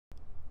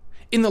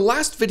In the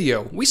last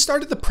video, we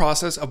started the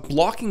process of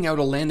blocking out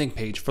a landing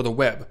page for the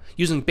web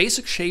using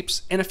basic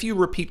shapes and a few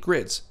repeat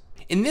grids.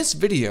 In this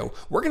video,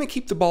 we're going to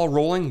keep the ball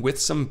rolling with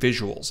some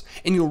visuals,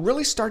 and you'll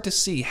really start to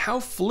see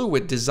how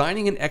fluid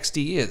designing in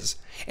XD is,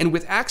 and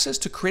with access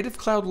to Creative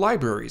Cloud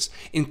libraries,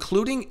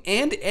 including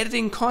and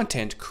editing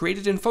content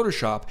created in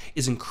Photoshop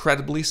is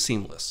incredibly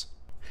seamless.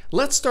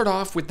 Let's start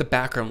off with the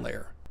background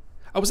layer.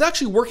 I was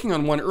actually working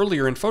on one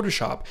earlier in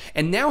Photoshop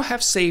and now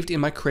have saved in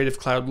my Creative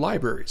Cloud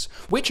libraries,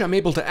 which I'm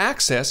able to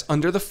access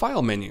under the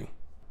File menu.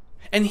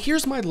 And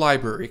here's my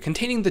library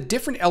containing the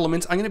different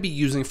elements I'm going to be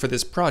using for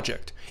this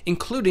project,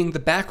 including the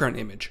background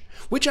image,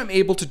 which I'm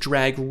able to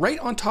drag right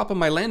on top of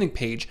my landing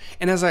page,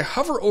 and as I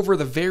hover over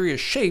the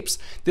various shapes,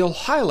 they'll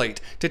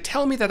highlight to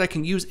tell me that I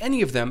can use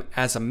any of them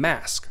as a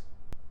mask.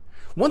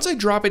 Once I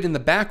drop it in the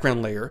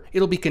background layer,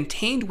 it'll be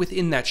contained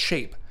within that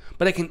shape,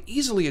 but I can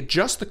easily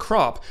adjust the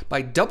crop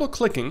by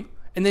double-clicking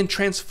and then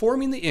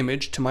transforming the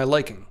image to my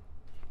liking.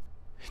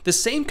 The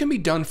same can be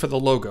done for the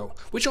logo,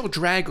 which I'll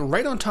drag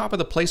right on top of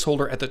the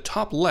placeholder at the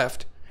top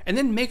left and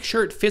then make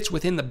sure it fits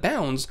within the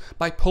bounds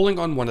by pulling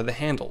on one of the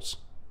handles.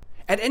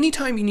 At any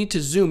time you need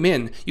to zoom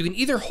in, you can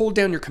either hold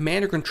down your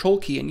Command or Control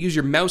key and use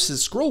your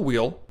mouse's scroll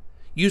wheel,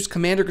 use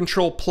Command or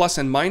Control plus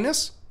and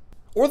minus,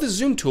 or the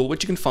zoom tool,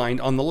 which you can find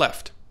on the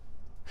left.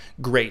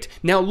 Great.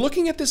 Now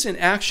looking at this in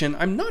action,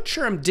 I'm not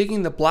sure I'm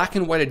digging the black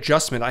and white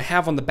adjustment I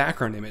have on the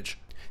background image.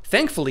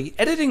 Thankfully,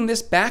 editing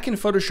this back in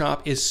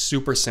Photoshop is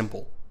super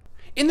simple.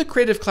 In the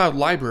Creative Cloud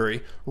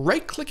library,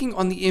 right-clicking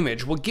on the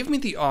image will give me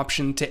the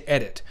option to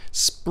edit,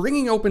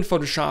 springing open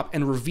Photoshop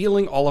and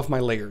revealing all of my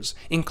layers,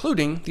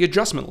 including the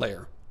adjustment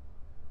layer.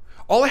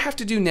 All I have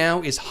to do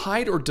now is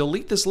hide or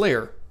delete this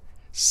layer,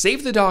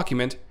 save the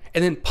document,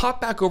 and then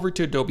pop back over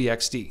to Adobe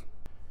XD.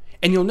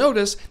 And you'll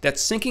notice that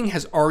syncing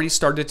has already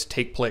started to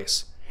take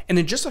place, and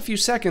in just a few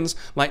seconds,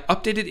 my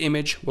updated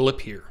image will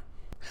appear.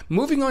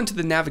 Moving on to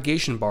the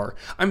navigation bar,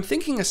 I'm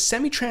thinking a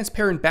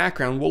semi-transparent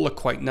background will look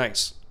quite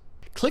nice.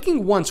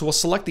 Clicking once will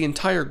select the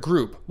entire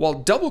group, while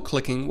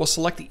double-clicking will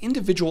select the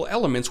individual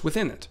elements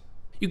within it.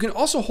 You can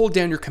also hold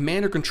down your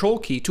Command or Control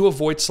key to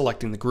avoid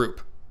selecting the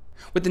group.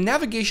 With the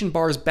navigation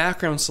bar's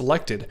background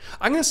selected,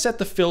 I'm going to set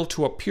the fill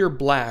to a pure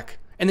black,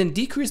 and then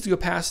decrease the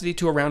opacity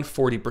to around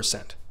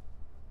 40%.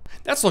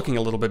 That's looking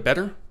a little bit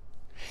better.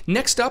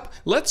 Next up,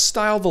 let's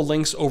style the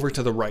links over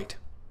to the right.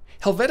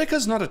 Helvetica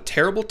is not a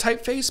terrible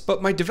typeface,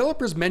 but my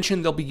developers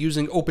mentioned they'll be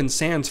using Open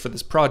Sans for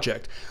this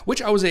project,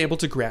 which I was able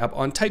to grab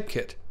on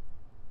Typekit.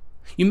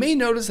 You may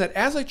notice that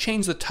as I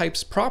change the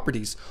type's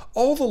properties,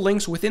 all the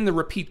links within the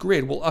repeat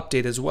grid will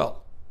update as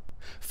well.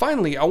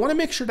 Finally, I want to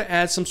make sure to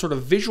add some sort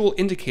of visual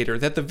indicator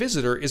that the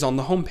visitor is on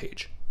the home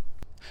page.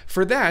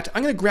 For that,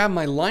 I'm going to grab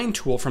my line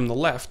tool from the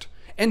left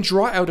and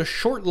draw out a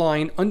short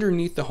line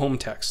underneath the home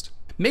text,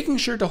 making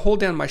sure to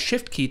hold down my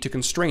Shift key to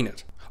constrain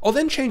it. I'll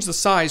then change the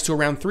size to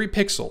around 3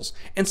 pixels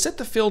and set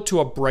the fill to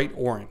a bright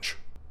orange.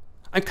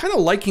 I'm kind of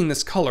liking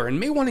this color and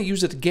may want to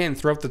use it again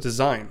throughout the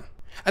design.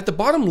 At the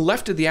bottom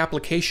left of the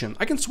application,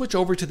 I can switch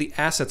over to the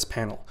Assets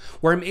panel,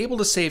 where I'm able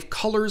to save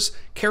colors,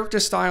 character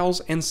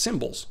styles, and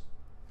symbols.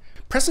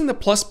 Pressing the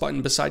plus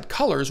button beside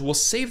colors will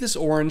save this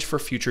orange for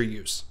future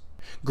use.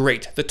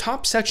 Great, the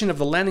top section of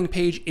the landing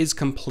page is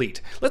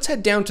complete. Let's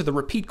head down to the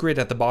repeat grid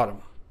at the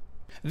bottom.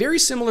 Very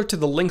similar to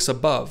the links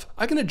above,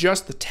 I can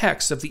adjust the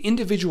text of the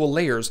individual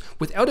layers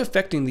without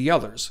affecting the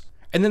others,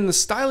 and then the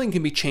styling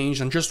can be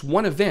changed on just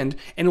one event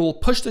and it will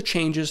push the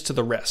changes to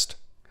the rest.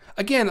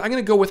 Again, I'm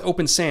going to go with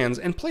Open Sans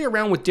and play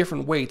around with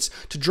different weights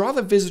to draw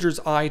the visitor's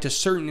eye to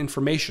certain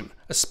information,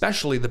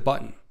 especially the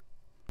button.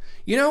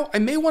 You know, I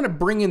may want to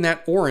bring in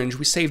that orange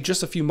we saved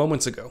just a few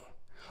moments ago.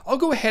 I'll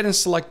go ahead and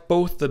select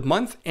both the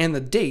month and the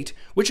date,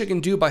 which I can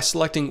do by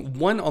selecting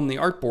one on the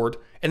artboard,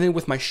 and then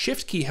with my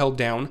Shift key held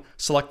down,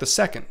 select the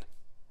second.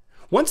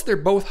 Once they're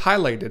both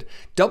highlighted,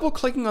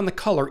 double-clicking on the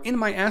color in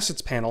my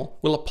Assets panel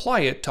will apply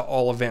it to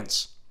all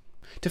events.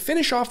 To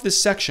finish off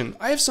this section,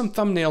 I have some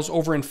thumbnails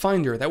over in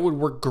Finder that would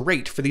work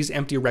great for these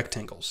empty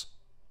rectangles.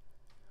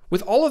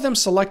 With all of them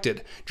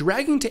selected,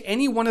 dragging to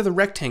any one of the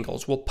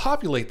rectangles will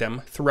populate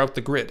them throughout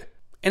the grid.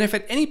 And if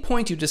at any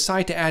point you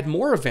decide to add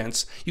more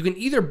events, you can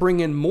either bring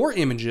in more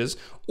images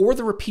or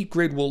the repeat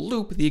grid will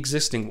loop the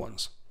existing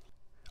ones.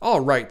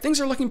 Alright,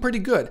 things are looking pretty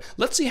good.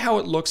 Let's see how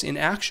it looks in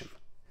action.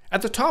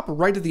 At the top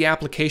right of the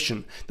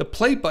application, the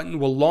play button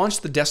will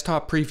launch the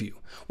desktop preview,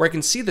 where I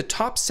can see the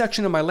top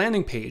section of my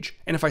landing page,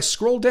 and if I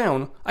scroll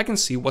down, I can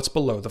see what's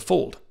below the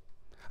fold.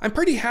 I'm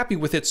pretty happy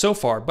with it so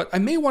far, but I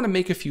may want to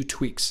make a few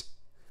tweaks.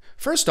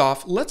 First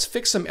off, let's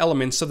fix some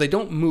elements so they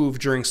don't move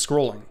during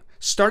scrolling,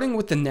 starting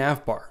with the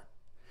nav bar.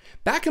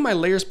 Back in my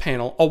Layers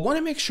panel, I'll want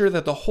to make sure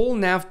that the whole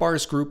nav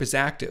bar's group is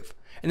active,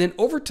 and then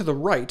over to the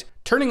right,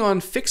 turning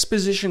on Fix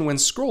Position when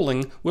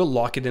scrolling will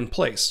lock it in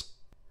place.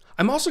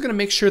 I'm also going to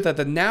make sure that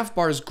the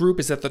navbar's group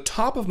is at the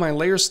top of my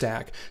layer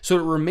stack so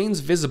it remains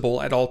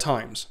visible at all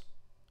times.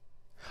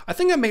 I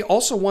think I may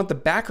also want the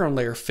background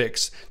layer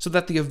fixed so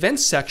that the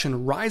events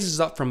section rises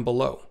up from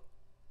below.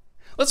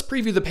 Let's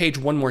preview the page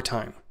one more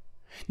time.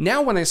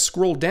 Now when I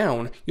scroll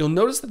down, you'll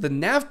notice that the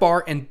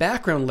navbar and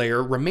background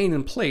layer remain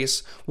in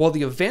place while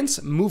the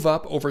events move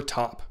up over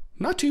top.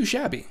 Not too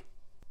shabby.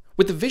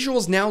 With the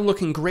visuals now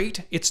looking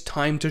great, it's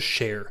time to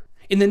share.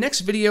 In the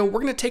next video, we're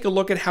going to take a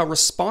look at how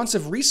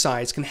responsive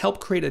resize can help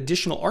create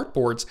additional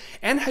artboards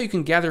and how you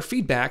can gather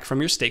feedback from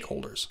your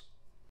stakeholders.